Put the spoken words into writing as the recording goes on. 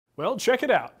Well, check it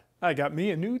out. I got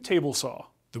me a new table saw.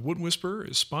 The Wood Whisperer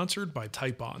is sponsored by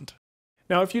Typebond.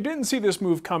 Now, if you didn't see this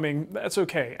move coming, that's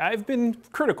okay. I've been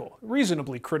critical,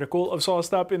 reasonably critical, of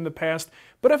Sawstop in the past,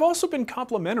 but I've also been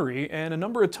complimentary, and a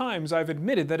number of times I've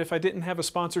admitted that if I didn't have a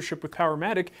sponsorship with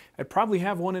Powermatic, I'd probably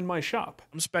have one in my shop.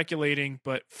 I'm speculating,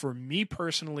 but for me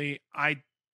personally, I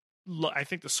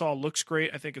think the saw looks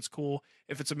great. I think it's cool.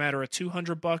 If it's a matter of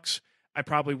 $200, I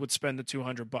probably would spend the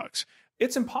 $200.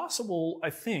 It's impossible,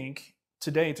 I think,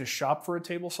 today to shop for a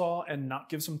table saw and not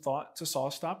give some thought to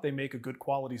Sawstop. They make a good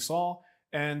quality saw.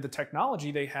 And the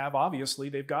technology they have, obviously,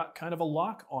 they've got kind of a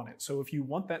lock on it. So if you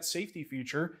want that safety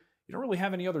feature, you don't really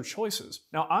have any other choices.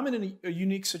 Now, I'm in a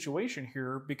unique situation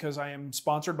here because I am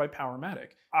sponsored by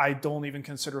Powermatic. I don't even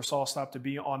consider Sawstop to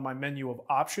be on my menu of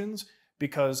options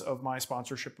because of my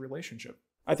sponsorship relationship.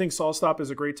 I think Sawstop is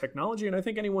a great technology, and I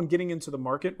think anyone getting into the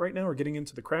market right now or getting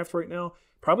into the craft right now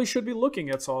probably should be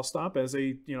looking at Sawstop as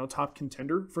a top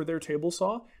contender for their table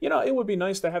saw. It would be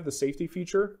nice to have the safety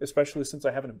feature, especially since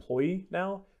I have an employee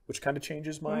now, which kind of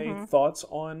changes my thoughts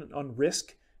on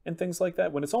risk and things like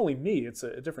that. When it's only me, it's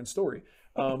a different story.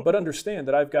 But understand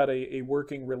that I've got a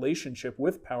working relationship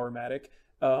with Powermatic,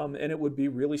 and it would be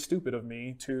really stupid of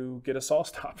me to get a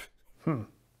Sawstop.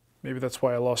 Maybe that's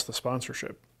why I lost the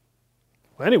sponsorship.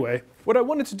 Anyway, what I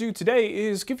wanted to do today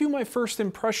is give you my first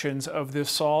impressions of this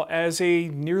saw as a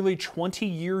nearly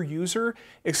 20-year user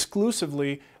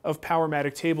exclusively of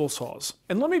Powermatic table saws.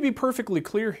 And let me be perfectly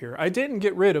clear here, I didn't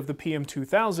get rid of the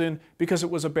PM2000 because it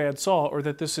was a bad saw or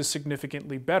that this is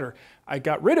significantly better. I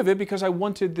got rid of it because I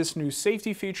wanted this new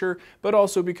safety feature, but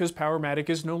also because Powermatic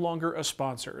is no longer a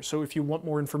sponsor. So if you want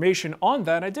more information on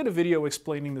that, I did a video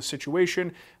explaining the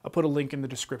situation. I'll put a link in the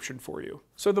description for you.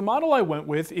 So the model I went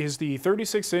with is the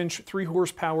 36-inch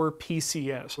 3-horsepower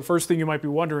PCS. The first thing you might be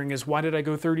wondering is, why did I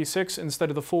go 36 instead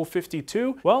of the full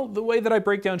 52? Well, the way that I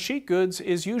break down sheet goods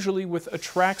is usually with a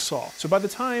track saw. So by the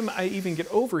time I even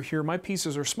get over here, my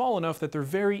pieces are small enough that they're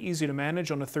very easy to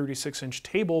manage on a 36-inch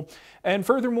table. And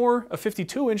furthermore, a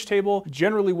 52-inch table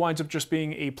generally winds up just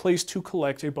being a place to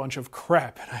collect a bunch of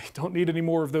crap. And I don't need any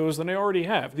more of those than I already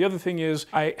have. The other thing is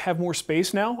I have more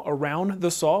space now around the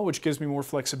saw, which gives me more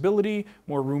flexibility,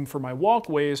 more room for my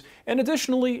walkways, and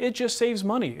additionally, it just saves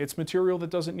money. It's material that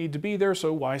doesn't need to be there,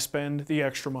 so why spend the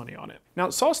extra money on it? Now,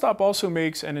 Sawstop also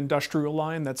makes an industrial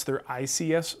line, that's their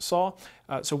ICS saw.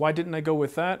 So why didn't I go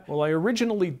with that? Well, I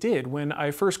originally did. When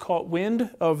I first caught wind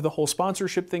of the whole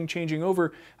sponsorship thing changing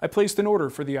over, I placed an order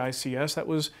for the ICS. That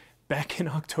was back in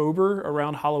October,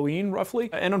 around Halloween, roughly.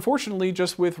 And unfortunately,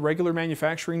 just with regular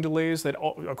manufacturing delays that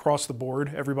across the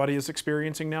board everybody is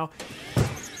experiencing now,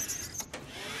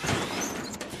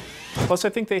 plus, I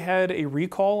think they had a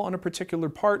recall on a particular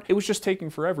part. It was just taking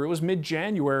forever. It was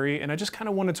mid-January, and I just kind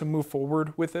of wanted to move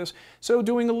forward with this. So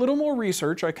doing a little more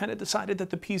research, I kind of decided that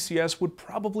the PCS would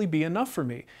probably be enough for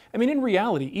me. I mean, in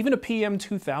reality, even a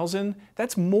PM2000,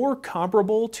 that's more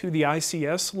comparable to the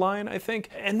ICS line, I think,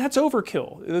 and that's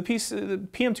overkill. The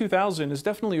PM2000 is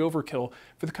definitely overkill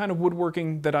for the kind of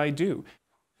woodworking that I do.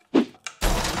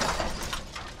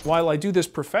 While I do this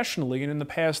professionally, and in the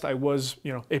past I was,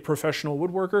 a professional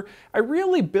woodworker, I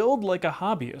really build like a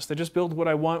hobbyist. I just build what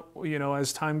I want,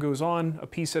 as time goes on, a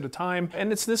piece at a time.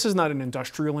 And this is not an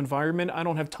industrial environment. I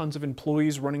don't have tons of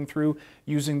employees running through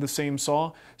using the same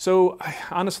saw. So I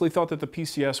honestly thought that the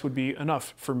PCS would be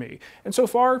enough for me. And so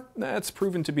far, that's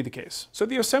proven to be the case. So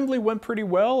the assembly went pretty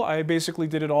well. I basically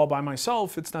did it all by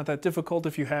myself. It's not that difficult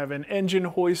if you have an engine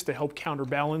hoist to help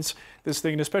counterbalance this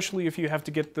thing, especially if you have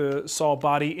to get the saw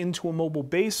body into a mobile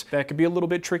base. That could be a little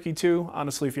bit tricky too.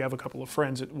 Honestly, if you have a couple of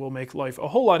friends, it will make life a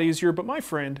whole lot easier, but my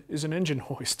friend is an engine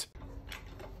hoist.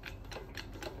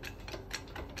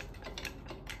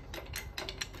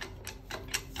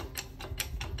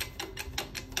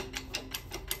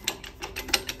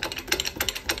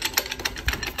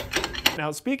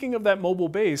 Now, speaking of that mobile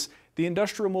base, the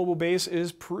industrial mobile base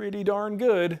is pretty darn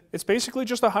good. It's basically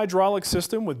just a hydraulic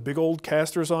system with big old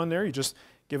casters on there. You just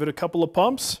give it a couple of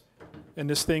pumps, and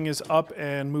this thing is up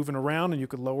and moving around, and you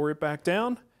can lower it back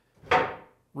down.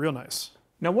 Real nice.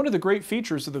 Now, one of the great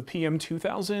features of the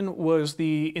PM2000 was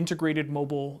the integrated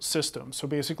mobile system. So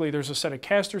basically there's a set of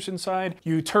casters inside,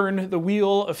 you turn the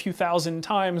wheel a few thousand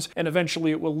times, and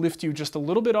eventually it will lift you just a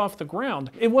little bit off the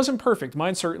ground. It wasn't perfect,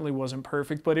 mine certainly wasn't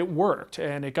perfect, but it worked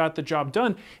and it got the job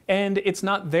done, and it's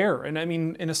not there. And I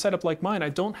mean, in a setup like mine, I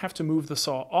don't have to move the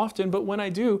saw often, but when I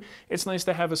do, it's nice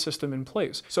to have a system in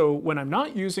place. So when I'm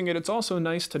not using it, it's also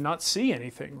nice to not see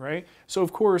anything, right? So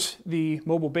of course, the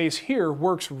mobile base here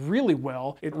works really well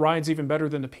saw. It rides even better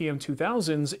than the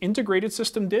PM2000's integrated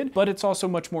system did, but it's also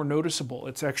much more noticeable.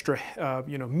 It's extra,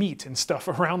 meat and stuff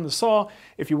around the saw.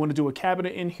 If you want to do a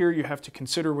cabinet in here, you have to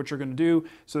consider what you're going to do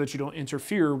so that you don't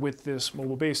interfere with this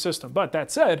mobile base system. But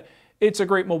that said, it's a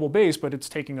great mobile base, but it's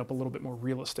taking up a little bit more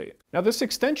real estate. Now this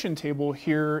extension table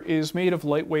here is made of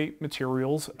lightweight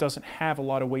materials. It doesn't have a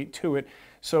lot of weight to it.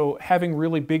 So having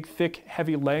really big, thick,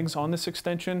 heavy legs on this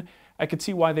extension, I could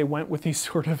see why they went with these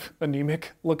sort of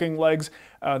anemic looking legs.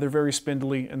 They're very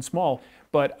spindly and small,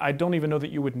 but I don't even know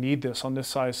that you would need this on this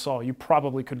size saw. You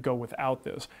probably could go without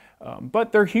this.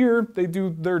 But they're here, they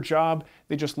do their job.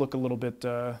 They just look a little bit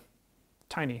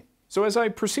tiny. So as I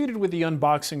proceeded with the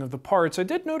unboxing of the parts, I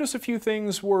did notice a few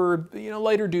things were,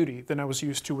 lighter duty than I was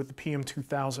used to with the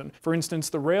PM2000. For instance,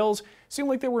 the rails seemed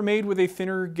like they were made with a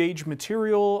thinner gauge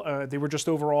material. They were just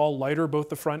overall lighter, both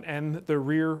the front and the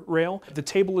rear rail. The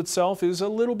table itself is a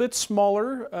little bit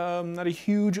smaller, not a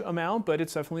huge amount, but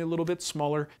it's definitely a little bit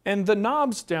smaller. And the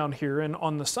knobs down here and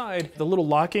on the side, the little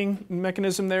locking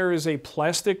mechanism there is a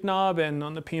plastic knob, and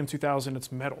on the PM2000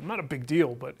 it's metal. Not a big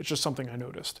deal, but it's just something I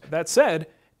noticed. That said,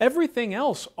 everything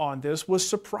else on this was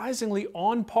surprisingly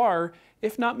on par,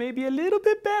 if not maybe a little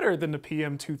bit better than the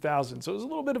PM2000. So it was a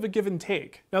little bit of a give and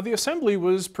take. Now the assembly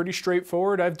was pretty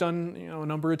straightforward. I've done a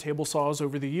number of table saws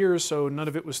over the years, so none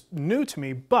of it was new to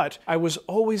me, but I was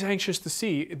always anxious to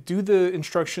see, do the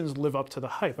instructions live up to the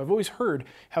hype? I've always heard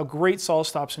how great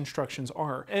Sawstop's instructions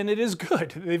are, and it is good.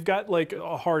 They've got like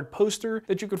a hard poster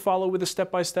that you could follow with a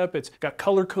step-by-step. It's got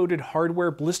color-coded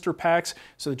hardware blister packs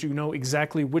so that you know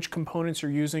exactly which components you're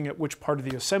using at which part of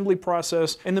the assembly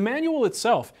process. And the manual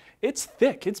itself, it's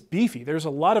thick, it's beefy. There's a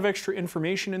lot of extra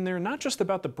information in there, not just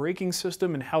about the braking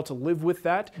system and how to live with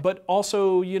that, but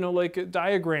also, like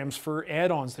diagrams for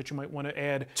add-ons that you might want to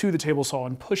add to the table saw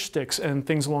and push sticks and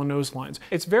things along those lines.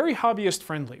 It's very hobbyist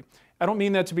friendly. I don't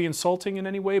mean that to be insulting in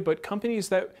any way, but companies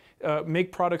that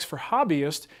make products for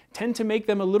hobbyists tend to make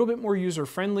them a little bit more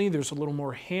user-friendly. There's a little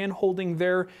more hand-holding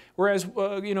there, whereas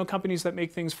companies that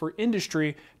make things for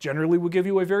industry generally will give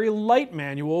you a very light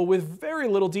manual with very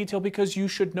little detail because you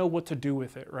should know what to do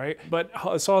with it, right? But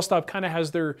Sawstop kind of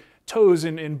has their toes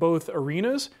in both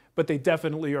arenas, but they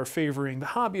definitely are favoring the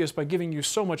hobbyist by giving you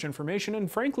so much information,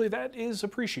 and frankly, that is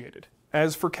appreciated.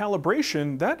 As for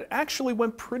calibration, that actually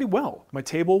went pretty well. My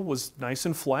table was nice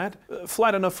and flat,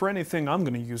 flat enough for anything I'm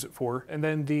going to use it for. And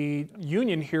then the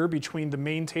union here between the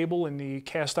main table and the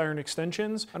cast iron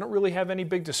extensions, I don't really have any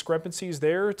big discrepancies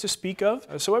there to speak of.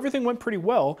 So everything went pretty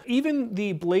well. Even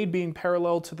the blade being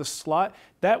parallel to the slot,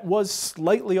 that was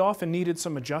slightly off and needed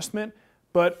some adjustment.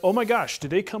 But oh my gosh, did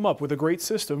they come up with a great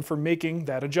system for making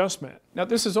that adjustment. Now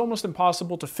this is almost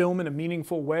impossible to film in a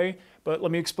meaningful way, but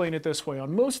let me explain it this way.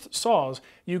 On most saws,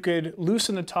 you could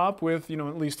loosen the top with,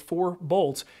 at least 4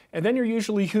 bolts, and then you're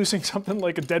usually using something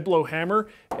like a dead blow hammer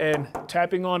and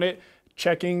tapping on it,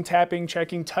 checking, tapping,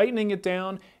 checking, tightening it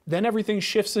down, then everything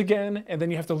shifts again, and then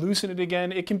you have to loosen it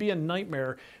again. It can be a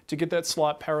nightmare to get that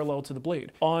slot parallel to the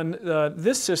blade. On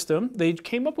this system, they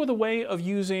came up with a way of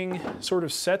using sort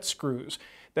of set screws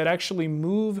that actually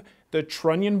move the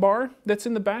trunnion bar that's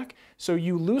in the back. So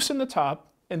you loosen the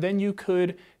top, and then you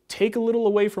could take a little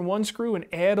away from one screw and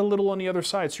add a little on the other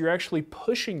side. So you're actually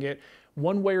pushing it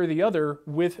one way or the other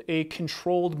with a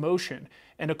controlled motion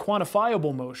and a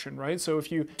quantifiable motion, right? So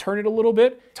if you turn it a little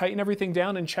bit, tighten everything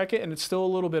down and check it and it's still a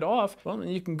little bit off, well, then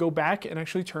you can go back and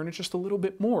actually turn it just a little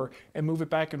bit more and move it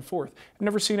back and forth. I've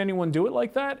never seen anyone do it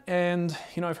like that, and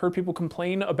I've heard people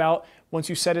complain about once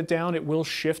you set it down, it will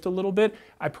shift a little bit.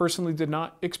 I personally did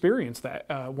not experience that.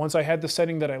 Once I had the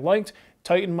setting that I liked,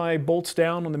 tightened my bolts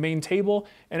down on the main table,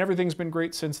 and everything's been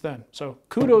great since then. So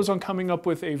kudos on coming up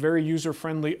with a very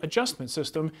user-friendly adjustment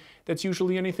system that's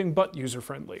usually anything but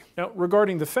user-friendly. Now,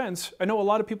 regarding the fence, I know a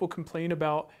lot of people complain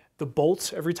about the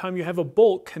bolts. Every time you have a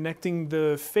bolt connecting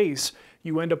the face,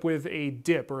 you end up with a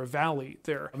dip or a valley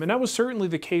there. And that was certainly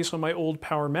the case on my old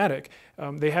Powermatic.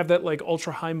 They have that like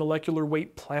ultra high molecular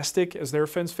weight plastic as their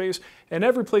fence face, and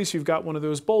every place you've got one of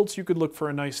those bolts, you could look for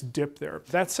a nice dip there.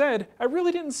 That said, I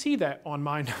really didn't see that on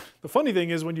mine. The funny thing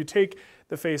is when you take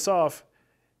the face off,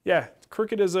 yeah,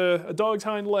 crooked as a dog's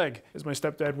hind leg, as my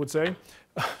stepdad would say.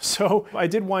 So I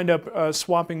did wind up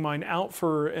swapping mine out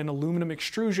for an aluminum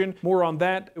extrusion. More on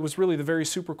that. It was really the very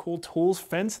super cool tools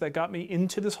fence that got me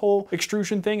into this whole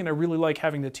extrusion thing, and I really like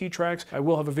having the T-tracks. I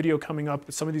will have a video coming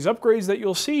up. Some of these upgrades that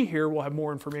you'll see here, we'll have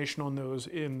more information on those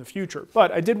in the future.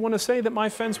 But I did want to say that my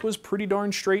fence was pretty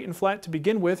darn straight and flat to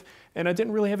begin with, and I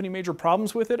didn't really have any major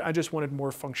problems with it. I just wanted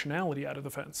more functionality out of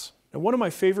the fence. Now, one of my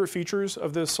favorite features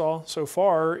of this saw so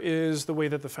far is the way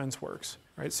that the fence works.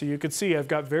 Right, so you can see I've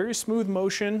got very smooth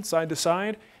motion side to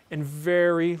side, and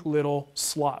very little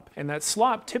slop. And that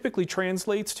slop typically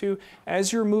translates to,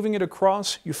 as you're moving it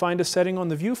across, you find a setting on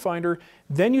the viewfinder,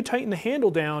 then you tighten the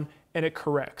handle down and it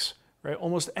corrects. Right?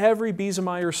 Almost every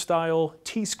Biesemeyer style,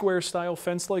 T-square style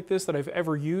fence like this that I've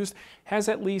ever used has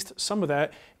at least some of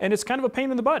that, and it's kind of a pain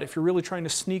in the butt if you're really trying to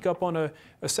sneak up on a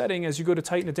setting. As you go to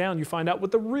tighten it down, you find out what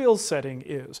the real setting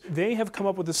is. They have come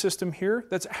up with a system here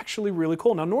that's actually really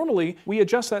cool. Now normally we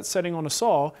adjust that setting on a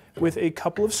saw with a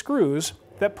couple of screws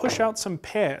that push out some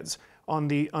pads on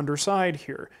the underside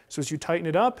here. So as you tighten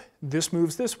it up, this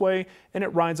moves this way and it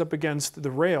rides up against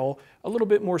the rail a little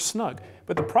bit more snug.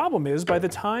 But the problem is, by the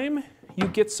time you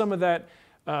get some of that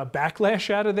backlash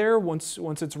out of there, once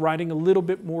it's riding a little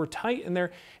bit more tight in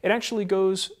there, it actually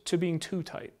goes to being too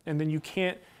tight. And then you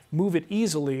can't move it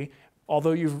easily,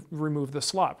 although you've removed the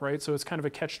slop, right? So it's kind of a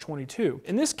catch-22.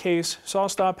 In this case,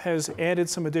 Sawstop has added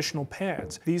some additional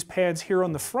pads. These pads here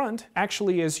on the front,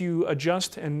 actually as you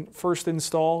adjust and first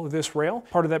install this rail,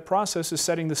 part of that process is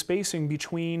setting the spacing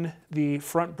between the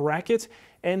front bracket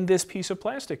and this piece of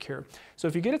plastic here. So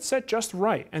if you get it set just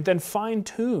right and then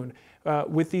fine-tune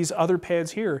with these other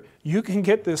pads here, you can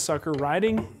get this sucker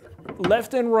riding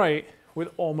left and right with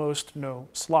almost no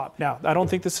slop. Now, I don't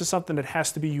think this is something that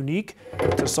has to be unique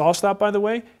to Sawstop, by the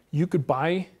way. You could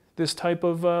buy this type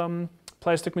of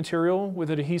plastic material with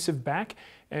an adhesive back,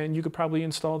 and you could probably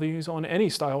install these on any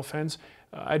style fence.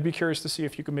 I'd be curious to see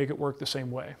if you can make it work the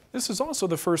same way. This is also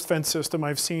the first fence system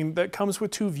I've seen that comes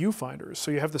with two viewfinders.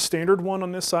 So you have the standard one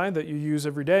on this side that you use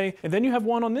every day, and then you have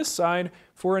one on this side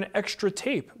for an extra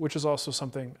tape, which is also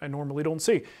something I normally don't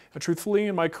see. But truthfully,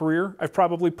 in my career, I've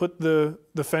probably put the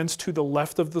fence to the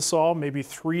left of the saw maybe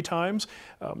 3 times,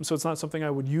 so it's not something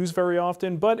I would use very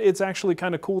often, but it's actually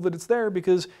kind of cool that it's there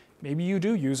because maybe you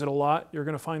do use it a lot. You're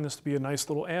going to find this to be a nice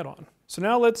little add-on. So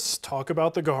now let's talk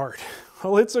about the guard.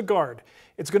 Well, it's a guard.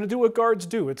 It's going to do what guards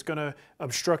do. It's going to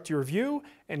obstruct your view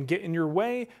and get in your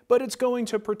way, but it's going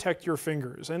to protect your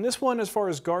fingers. And this one, as far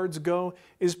as guards go,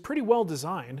 is pretty well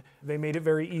designed. They made it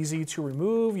very easy to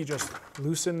remove. You just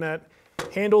loosen that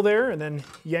handle there and then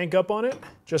yank up on it.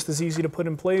 Just as easy to put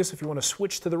in place if you want to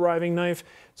switch to the riving knife.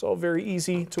 It's all very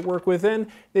easy to work with, and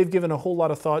they've given a whole lot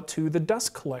of thought to the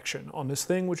dust collection on this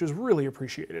thing, which is really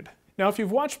appreciated. Now, if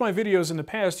you've watched my videos in the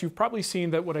past, you've probably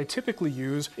seen that what I typically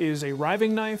use is a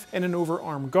riving knife and an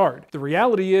overarm guard. The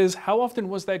reality is, how often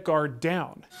was that guard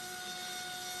down?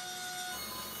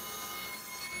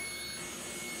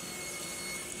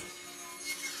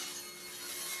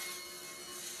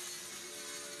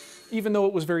 Even though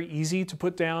it was very easy to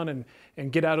put down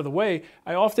and get out of the way,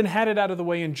 I often had it out of the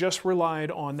way and just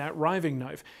relied on that riving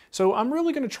knife. So I'm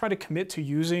really going to try to commit to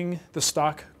using the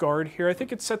stock guard here. I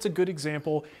think it sets a good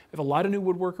example. I have a lot of new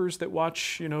woodworkers that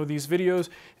watch, these videos,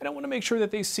 and I want to make sure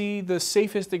that they see the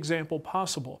safest example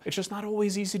possible. It's just not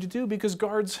always easy to do because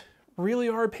guards really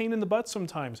are a pain in the butt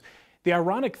sometimes. The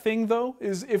ironic thing, though,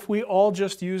 is if we all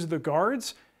just use the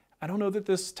guards, I don't know that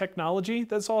this technology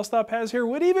that Sawstop has here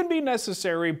would even be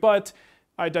necessary, but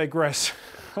I digress.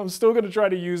 I'm still going to try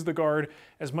to use the guard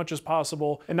as much as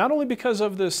possible, and not only because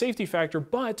of the safety factor,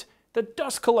 but the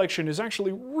dust collection is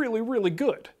actually really, really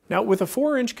good. Now, with a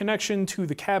 4-inch connection to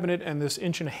the cabinet and this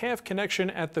 1.5 inch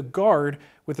connection at the guard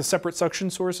with a separate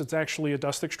suction source, it's actually a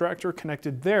dust extractor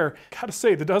connected there. Gotta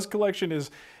say, the dust collection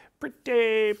is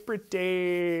pretty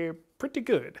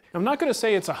good. I'm not going to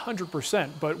say it's 100%,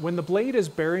 but when the blade is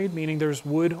buried, meaning there's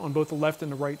wood on both the left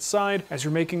and the right side, as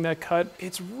you're making that cut,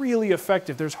 it's really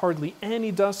effective. There's hardly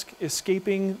any dust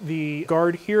escaping the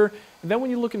guard here. And then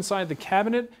when you look inside the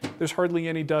cabinet, there's hardly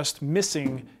any dust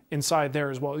missing inside there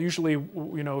as well. Usually,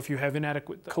 if you have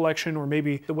inadequate collection or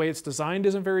maybe the way it's designed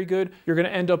isn't very good, you're going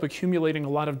to end up accumulating a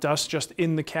lot of dust just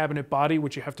in the cabinet body,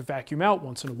 which you have to vacuum out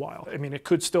once in a while. I mean, it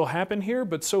could still happen here,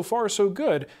 but so far so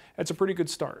good. That's a pretty good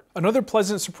start. Another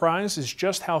pleasant surprise is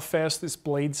just how fast this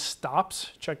blade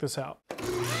stops. Check this out.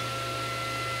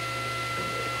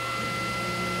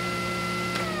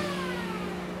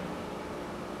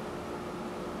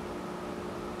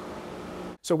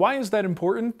 So why is that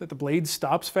important, that the blade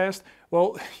stops fast?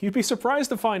 Well, you'd be surprised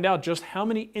to find out just how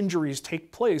many injuries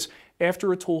take place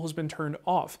after a tool has been turned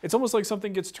off. It's almost like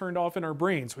something gets turned off in our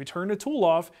brains. We turn a tool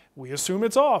off, we assume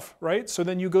it's off, right? So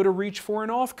then you go to reach for an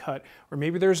offcut, or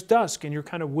maybe there's dust and you're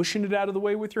kind of whooshing it out of the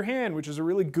way with your hand, which is a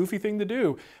really goofy thing to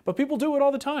do. But people do it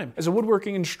all the time. As a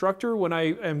woodworking instructor, when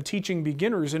I am teaching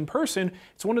beginners in person,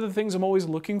 it's one of the things I'm always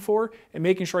looking for and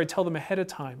making sure I tell them ahead of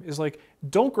time is like,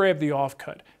 don't grab the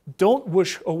offcut. Don't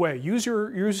whoosh away. Use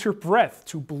your breath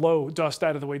to blow dust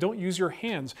out of the way. Don't use your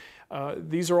hands.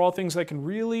 These are all things that can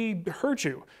really hurt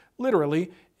you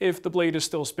literally, if the blade is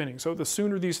still spinning. So the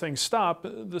sooner these things stop,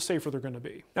 the safer they're going to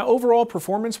be. Now overall,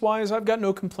 performance-wise, I've got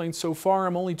no complaints so far.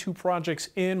 I'm only 2 projects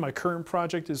in. My current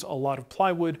project is a lot of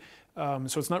plywood,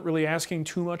 so it's not really asking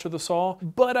too much of the saw,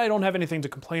 but I don't have anything to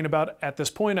complain about at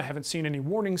this point. I haven't seen any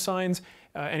warning signs.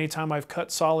 Anytime I've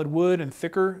cut solid wood and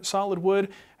thicker solid wood,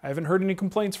 I haven't heard any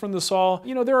complaints from the saw.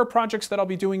 You know, there are projects that I'll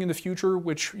be doing in the future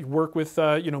which work with,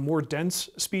 you know, more dense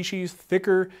species,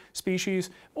 thicker species.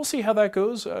 We'll see how that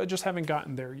goes. Just haven't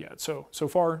gotten there yet. So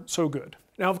far, so good.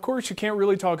 Now, of course, you can't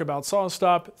really talk about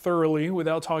Sawstop thoroughly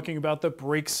without talking about the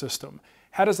brake system.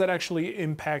 How does that actually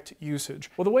impact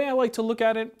usage? Well, the way I like to look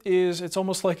at it is it's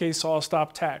almost like a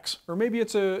Sawstop tax, or maybe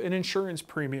it's an insurance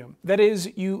premium. That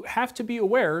is, you have to be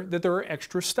aware that there are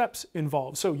extra steps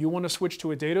involved. So you want to switch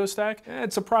to a dado stack?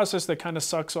 It's a process that kind of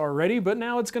sucks already, but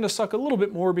now it's going to suck a little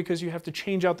bit more because you have to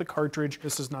change out the cartridge.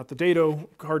 This is not the dado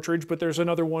cartridge, but there's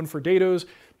another one for dados.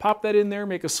 Pop that in there,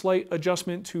 make a slight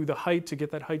adjustment to the height to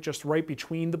get that height just right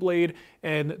between the blade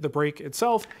and the brake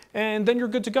itself, and then you're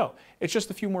good to go. It's just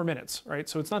a few more minutes, right?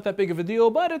 So it's not that big of a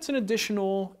deal, but it's an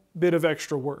additional bit of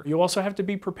extra work. You also have to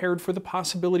be prepared for the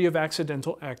possibility of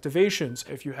accidental activations.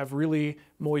 If you have really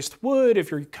moist wood, if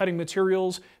you're cutting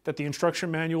materials that the instruction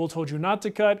manual told you not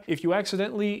to cut, if you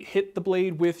accidentally hit the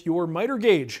blade with your miter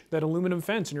gauge, that aluminum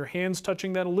fence, and your hands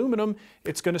touching that aluminum,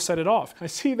 it's going to set it off. I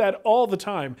see that all the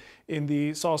time in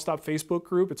the Sawstop Facebook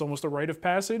group. It's almost a rite of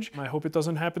passage. I hope it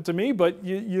doesn't happen to me, but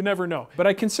you never know. But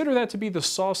I consider that to be the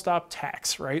Sawstop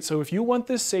tax, right? So if you want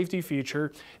this safety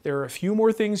feature, there are a few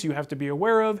more things you have to be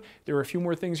aware of. There are a few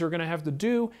more things you're going to have to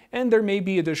do, and there may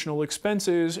be additional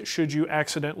expenses should you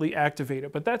accidentally activate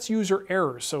it. But that's user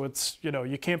error, so it's, you know,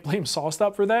 you can't blame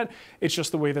Sawstop for that. It's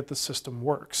just the way that the system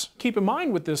works. Keep in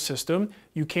mind with this system,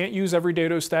 you can't use every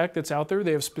dado stack that's out there.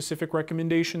 They have specific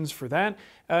recommendations for that,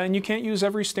 and you can't use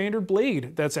every standard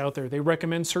blade that's out there. They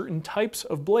recommend certain types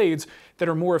of blades that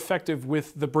are more effective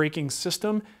with the braking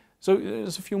system. So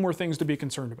there's a few more things to be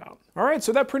concerned about. All right,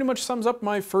 so that pretty much sums up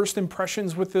my first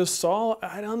impressions with this saw.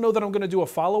 I don't know that I'm gonna do a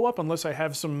follow-up unless I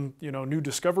have some, you know, new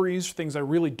discoveries, things I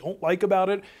really don't like about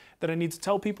it that I need to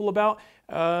tell people about.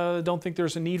 Don't think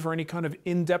there's a need for any kind of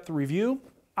in-depth review.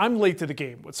 I'm late to the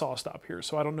game with Sawstop here,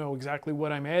 so I don't know exactly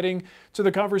what I'm adding to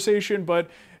the conversation, but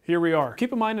here we are.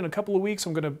 Keep in mind, in a couple of weeks,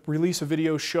 I'm gonna release a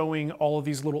video showing all of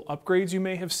these little upgrades you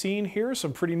may have seen here,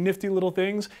 some pretty nifty little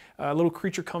things, little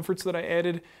creature comforts that I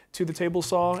added to the table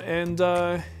saw, and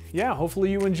yeah,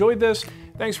 hopefully you enjoyed this.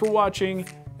 Thanks for watching,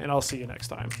 and I'll see you next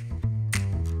time.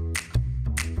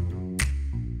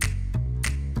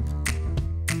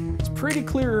 It's pretty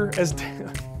clear as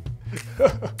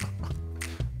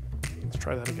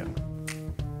try that again.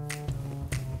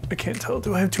 I can't tell,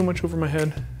 do I have too much over my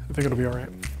head? I think it'll be all right.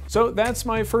 So that's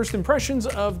my first impressions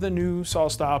of the new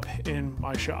Sawstop in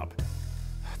my shop.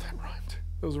 That rhymed.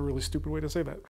 That was a really stupid way to say that.